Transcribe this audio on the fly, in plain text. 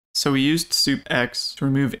So we used SoupX to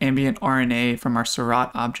remove ambient RNA from our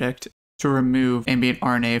Seurat object, to remove ambient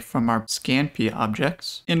RNA from our Scanpy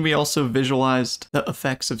objects, and we also visualized the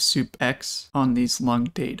effects of SoupX on these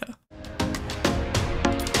lung data.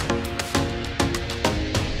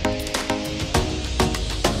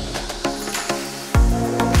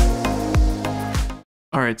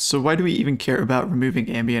 Alright, so why do we even care about removing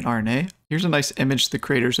ambient RNA? Here's a nice image the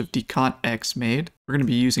creators of DecontX made. We're going to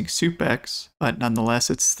be using SoupX, but nonetheless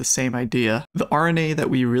it's the same idea. The RNA that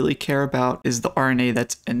we really care about is the RNA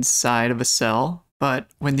that's inside of a cell, but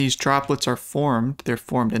when these droplets are formed, they're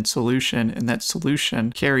formed in solution, and that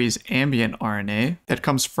solution carries ambient RNA that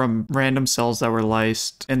comes from random cells that were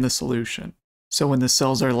lysed in the solution. So when the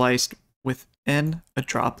cells are lysed within a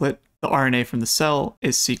droplet, the RNA from the cell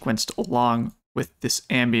is sequenced along with this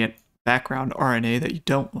ambient background RNA that you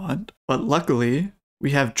don't want. But luckily,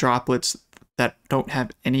 we have droplets that don't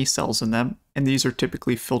have any cells in them, and these are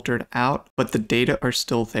typically filtered out, but the data are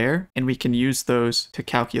still there, and we can use those to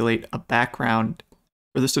calculate a background.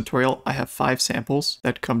 For this tutorial, I have 5 samples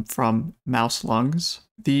that come from mouse lungs.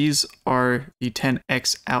 These are the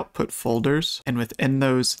 10x output folders, and within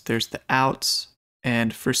those, there's the outs.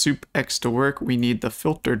 And for SoupX to work, we need the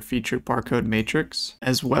filtered feature barcode matrix,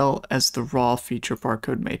 as well as the raw feature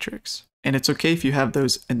barcode matrix. And it's okay if you have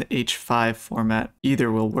those in the H5 format,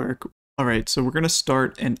 either will work. Alright, so we're going to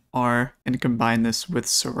start in R and combine this with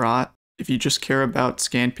Seurat. If you just care about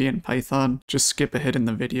Scanpy and Python, just skip ahead in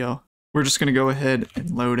the video. We're just going to go ahead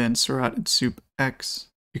and load in Seurat and SoupX.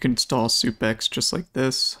 You can install SoupX just like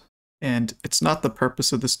this. And it's not the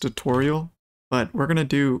purpose of this tutorial, but we're going to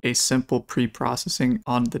do a simple pre-processing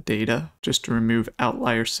on the data just to remove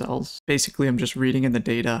outlier cells. Basically, I'm just reading in the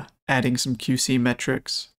data, adding some QC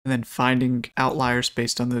metrics, and then finding outliers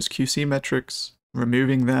based on those QC metrics,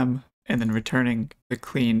 removing them, and then returning the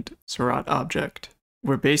cleaned Seurat object.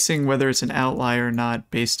 We're basing whether it's an outlier or not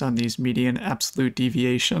based on these median absolute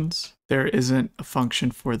deviations. There isn't a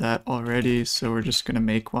function for that already, so we're just going to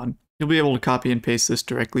make one. You'll be able to copy and paste this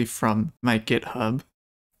directly from my GitHub.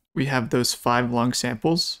 We have those 5 lung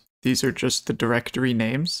samples. These are just the directory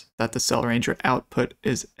names that the cell ranger output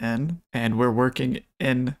is in, and we're working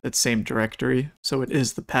in that same directory, so it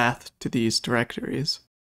is the path to these directories.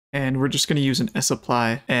 And we're just going to use an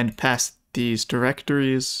sapply and pass these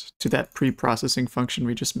directories to that pre-processing function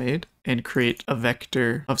we just made and create a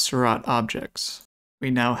vector of Seurat objects.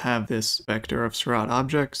 We now have this vector of Seurat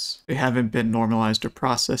objects. They haven't been normalized or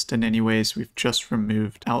processed in any ways. We've just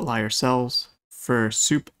removed outlier cells. For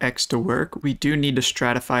SoupX to work, we do need to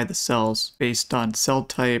stratify the cells based on cell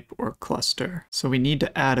type or cluster. So we need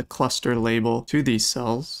to add a cluster label to these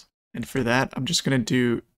cells. And for that, I'm just going to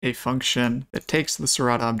do a function that takes the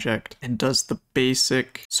Seurat object and does the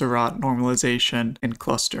basic Seurat normalization and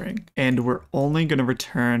clustering. And we're only going to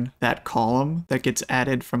return that column that gets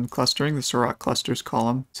added from clustering, the Seurat clusters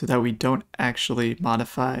column, so that we don't actually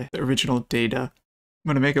modify the original data. I'm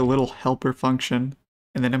going to make a little helper function,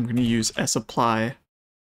 and then I'm going to use sapply.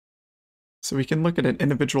 So we can look at an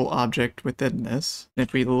individual object within this. And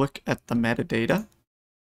if we look at the metadata,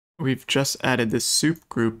 we've just added this soup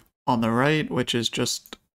group on the right, which is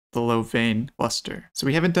just the low vein cluster. So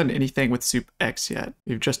we haven't done anything with SoupX yet.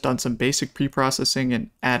 We've just done some basic pre-processing and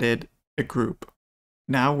added a group.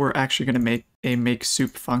 Now we're actually going to make a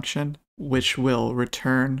makeSoup function, which will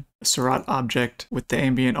return a Seurat object with the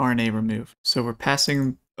ambient RNA removed. So we're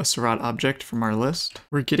passing a Seurat object from our list.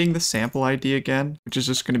 We're getting the sample ID again, which is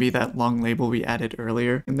just going to be that long label we added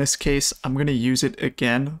earlier. In this case, I'm going to use it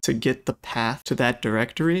again to get the path to that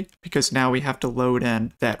directory, because now we have to load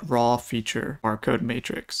in that raw feature barcode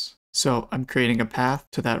matrix. So I'm creating a path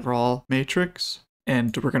to that raw matrix,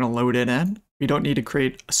 and we're going to load it in. We don't need to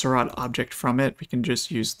create a Seurat object from it. We can just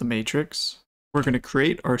use the matrix. We're going to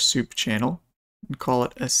create our soup channel and call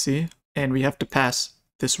it SC, and we have to pass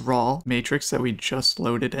this raw matrix that we just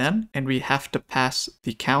loaded in, and we have to pass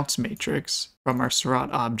the counts matrix from our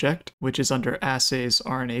Seurat object, which is under assays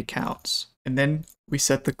RNA counts. And then we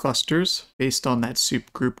set the clusters based on that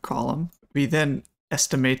soup group column. We then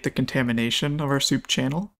estimate the contamination of our soup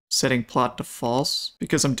channel, setting plot to false.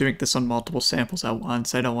 Because I'm doing this on multiple samples at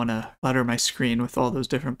once, I don't want to clutter my screen with all those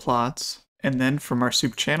different plots. And then from our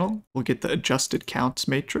soup channel, we'll get the adjusted counts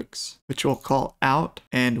matrix, which we'll call out,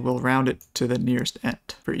 and we'll round it to the nearest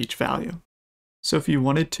int for each value. So if you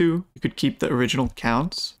wanted to, you could keep the original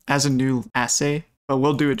counts as a new assay, but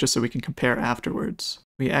we'll do it just so we can compare afterwards.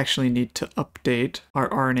 We actually need to update our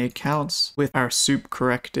RNA counts with our soup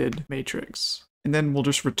corrected matrix. And then we'll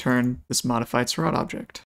just return this modified Seurat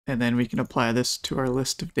object. And then we can apply this to our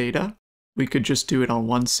list of data. We could just do it on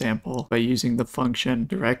one sample by using the function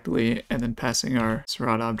directly and then passing our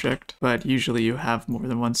Seurat object, but usually you have more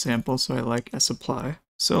than one sample, so I like sapply.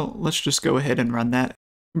 So let's just go ahead and run that.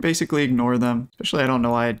 Basically ignore them, especially I don't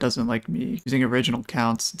know why it doesn't like me using original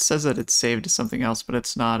counts. It says that it's saved to something else, but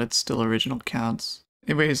it's not, it's still original counts.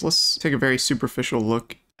 Anyways, let's take a very superficial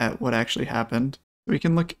look at what actually happened. We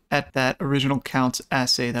can look at that original counts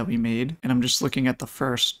assay that we made, and I'm just looking at the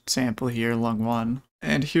first sample here, lung 1.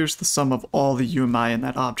 And here's the sum of all the UMI in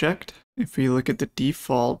that object. If we look at the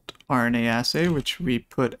default RNA assay, which we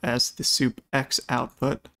put as the SoupX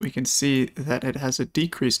output, we can see that it has a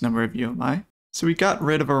decreased number of UMI. So we got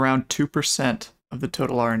rid of around 2% of the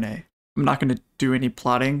total RNA. I'm not going to do any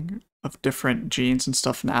plotting of different genes and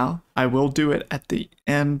stuff now. I will do it at the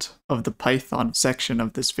end of the Python section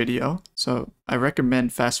of this video. So I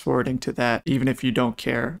recommend fast forwarding to that even if you don't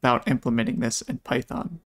care about implementing this in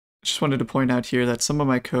Python. Just wanted to point out here that some of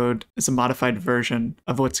my code is a modified version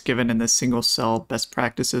of what's given in the single cell best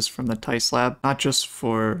practices from the Tice lab, not just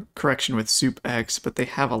for correction with SoupX, but they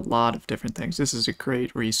have a lot of different things. This is a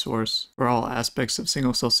great resource for all aspects of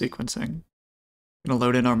single cell sequencing. Going to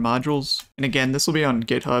load in our modules, and again, this will be on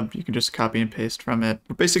GitHub. You can just copy and paste from it.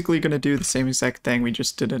 We're basically going to do the same exact thing we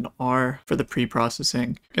just did in R for the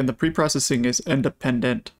pre-processing. And the pre-processing is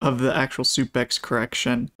independent of the actual SoupX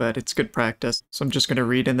correction, but it's good practice. So I'm just going to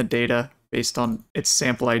read in the data based on its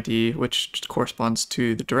sample ID, which corresponds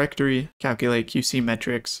to the directory, calculate QC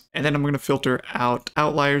metrics, and then I'm going to filter out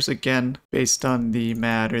outliers again based on the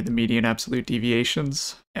MAD or the median absolute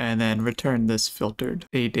deviations, and then return this filtered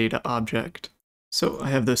AData object. So I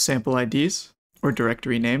have the sample IDs, or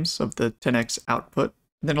directory names, of the 10x output.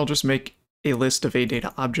 And then I'll just make a list of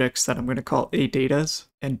AData objects that I'm going to call ADatas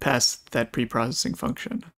and pass that pre-processing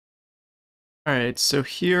function. Alright, so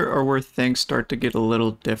here are where things start to get a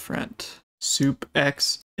little different.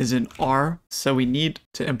 SoupX is in R, so we need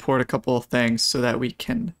to import a couple of things so that we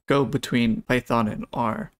can go between Python and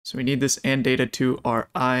R. So we need this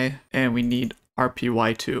ANDData2RI, and we need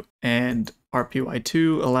RPY2. And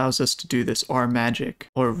RPY2 allows us to do this R magic,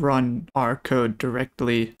 or run R code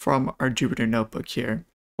directly from our Jupyter notebook here.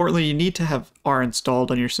 Importantly, you need to have R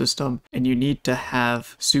installed on your system, and you need to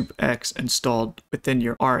have SoupX installed within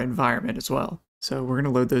your R environment as well. So we're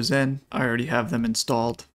going to load those in. I already have them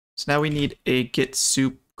installed. So now we need a git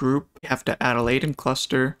soup group. We have to add a latent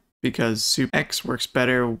cluster, because SoupX works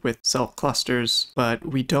better with cell clusters, but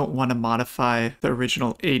we don't want to modify the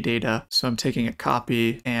original AData. So I'm taking a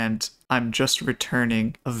copy and I'm just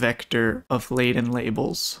returning a vector of latent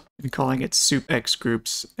labels and calling it SoupX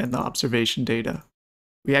groups in the observation data.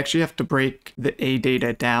 We actually have to break the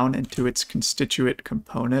AData down into its constituent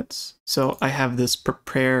components. So I have this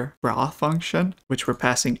prepare broth function, which we're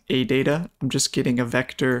passing AData. I'm just getting a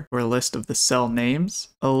vector or a list of the cell names,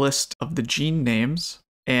 a list of the gene names,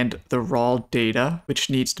 and the raw data, which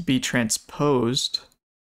needs to be transposed.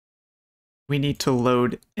 We need to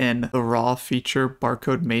load in the raw feature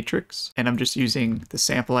barcode matrix, and I'm just using the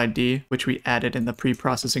sample ID, which we added in the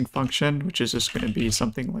pre-processing function, which is just going to be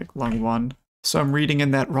something like lung1. So I'm reading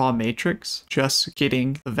in that raw matrix, just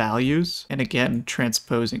getting the values, and again,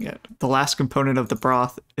 transposing it. The last component of the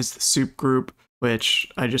broth is the soup group,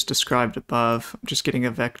 which I just described above. I'm just getting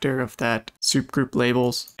a vector of that soup group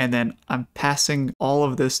labels, and then I'm passing all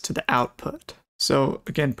of this to the output. So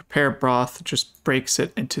again, prepare broth just breaks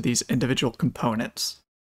it into these individual components.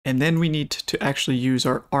 And then we need to actually use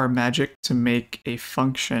our R magic to make a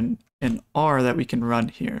function in R that we can run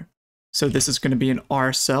here. So this is going to be an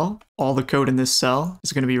R cell. All the code in this cell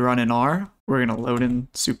is going to be run in R. We're going to load in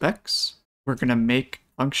SoupX. We're going to make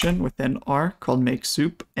a function within R called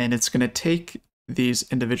makeSoup, and it's going to take these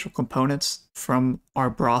individual components from our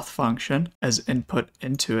broth function as input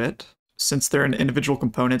into it. Since they're in individual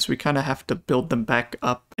components, we kind of have to build them back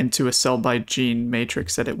up into a cell by gene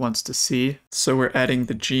matrix that it wants to see. So we're adding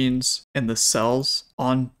the genes and the cells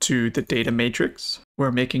onto the data matrix.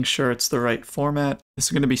 We're making sure it's the right format. This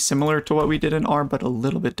is going to be similar to what we did in R, but a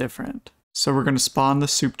little bit different. So we're going to spawn the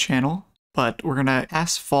soup channel, but we're going to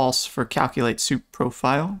pass false for calculate soup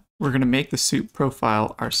profile. We're going to make the soup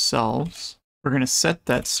profile ourselves. We're going to set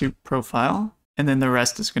that soup profile, and then the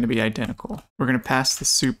rest is going to be identical. We're going to pass the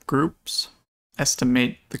soup groups,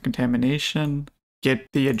 estimate the contamination, get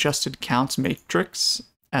the adjusted counts matrix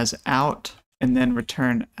as out, and then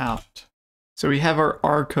return out. So we have our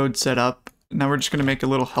R code set up. Now we're just going to make a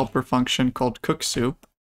little helper function called cookSoup.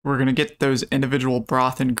 We're going to get those individual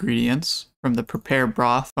broth ingredients from the prepare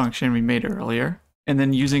broth function we made earlier. And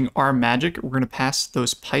then using R magic, we're going to pass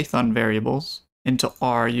those Python variables into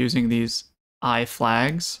R using these I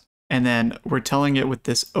flags. And then we're telling it with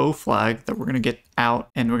this O flag that we're going to get out,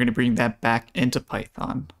 and we're going to bring that back into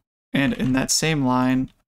Python. And in that same line,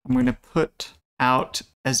 I'm going to put out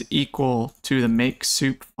as equal to the make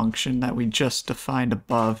soup function that we just defined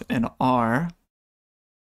above in R.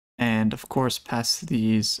 And of course, pass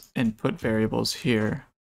these input variables here.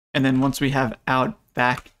 And then once we have out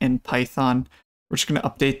back in Python, we're just going to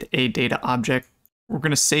update the AData object. We're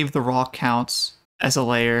going to save the raw counts as a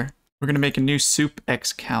layer. We're going to make a new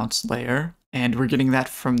SoupX counts layer, and we're getting that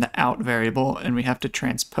from the out variable, and we have to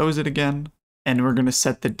transpose it again. And we're going to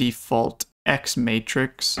set the default X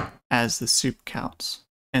matrix as the soup counts,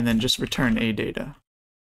 and then just return AData.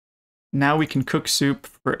 Now we can cook soup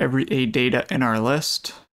for every AData in our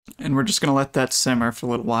list, and we're just going to let that simmer for a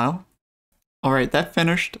little while. All right, that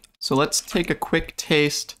finished. So let's take a quick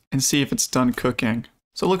taste and see if it's done cooking.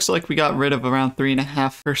 So it looks like we got rid of around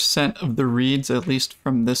 3.5% of the reads, at least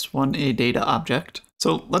from this one AData object.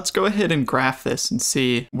 So let's go ahead and graph this and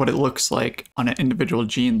see what it looks like on an individual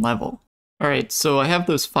gene level. All right, so I have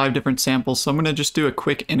those 5 different samples, so I'm going to just do a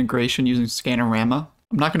quick integration using Scanarama.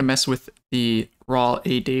 I'm not going to mess with the raw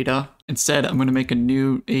AData. Instead, I'm going to make a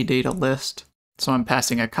new AData list. So I'm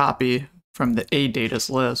passing a copy from the AData's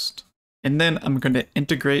list. And then I'm going to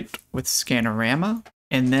integrate with Scanarama.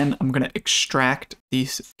 And then I'm going to extract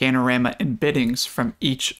these Scanarama embeddings from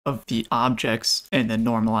each of the objects in the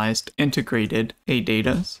normalized integrated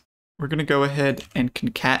ADatas. We're going to go ahead and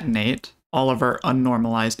concatenate all of our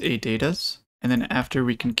unnormalized ADatas. And then after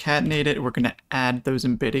we concatenate it, we're going to add those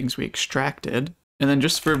embeddings we extracted. And then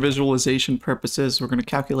just for visualization purposes, we're going to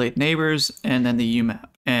calculate neighbors and then the UMAP.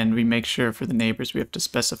 And we make sure for the neighbors, we have to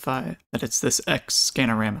specify that it's this X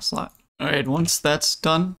Scanarama slot. All right, once that's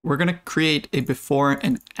done, we're going to create a before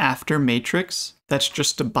and after matrix. That's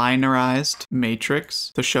just a binarized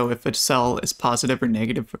matrix to show if a cell is positive or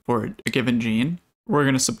negative for a given gene. We're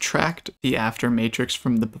going to subtract the after matrix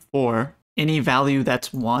from the before. Any value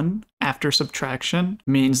that's 1 after subtraction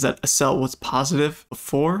means that a cell was positive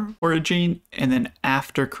before for a gene, and then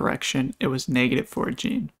after correction, it was negative for a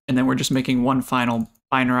gene. And then we're just making one final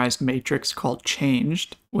binarized matrix called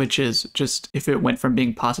changed, which is just if it went from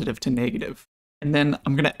being positive to negative. And then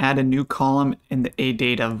I'm going to add a new column in the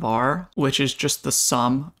AData var, which is just the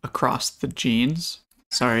sum across the genes.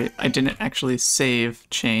 Sorry, I didn't actually save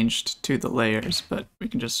changed to the layers, but we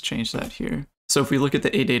can just change that here. So if we look at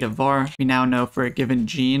the AData var, we now know for a given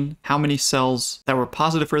gene how many cells that were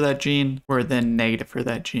positive for that gene were then negative for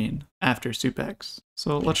that gene after SoupX.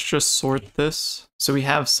 So let's just sort this. So we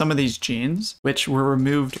have some of these genes which were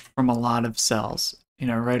removed from a lot of cells. You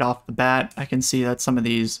know, right off the bat, I can see that some of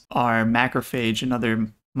these are macrophage and other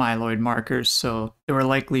myeloid markers, so there were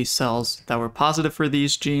likely cells that were positive for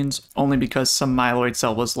these genes only because some myeloid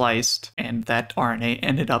cell was lysed and that RNA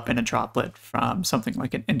ended up in a droplet from something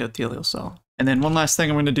like an endothelial cell. And then one last thing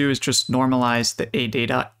I'm going to do is just normalize the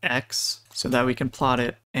AData-X so that we can plot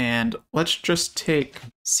it. And let's just take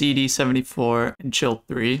CD74 and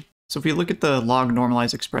CHIL3. So if we look at the log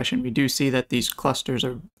normalized expression, we do see that these clusters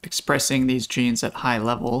are expressing these genes at high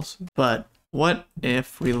levels, but what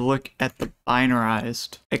if we look at the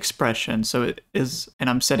binarized expression? So it is, and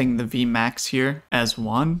I'm setting the Vmax here as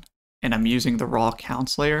 1, and I'm using the raw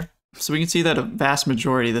counts layer. So we can see that a vast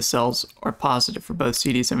majority of the cells are positive for both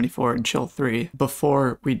CD74 and CHIL3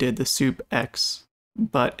 before we did the SoupX.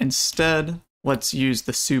 But instead, let's use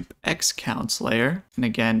the SoupX counts layer. And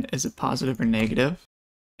again, is it positive or negative?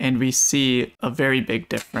 And we see a very big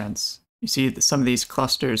difference. You see that some of these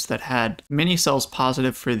clusters that had many cells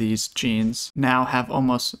positive for these genes now have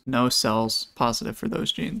almost no cells positive for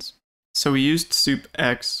those genes. So we used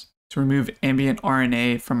SoupX to remove ambient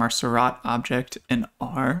RNA from our Seurat object in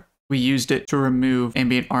R. We used it to remove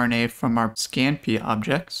ambient RNA from our Scanpy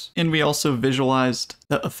objects. And we also visualized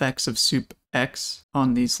the effects of SoupX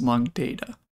on these lung data.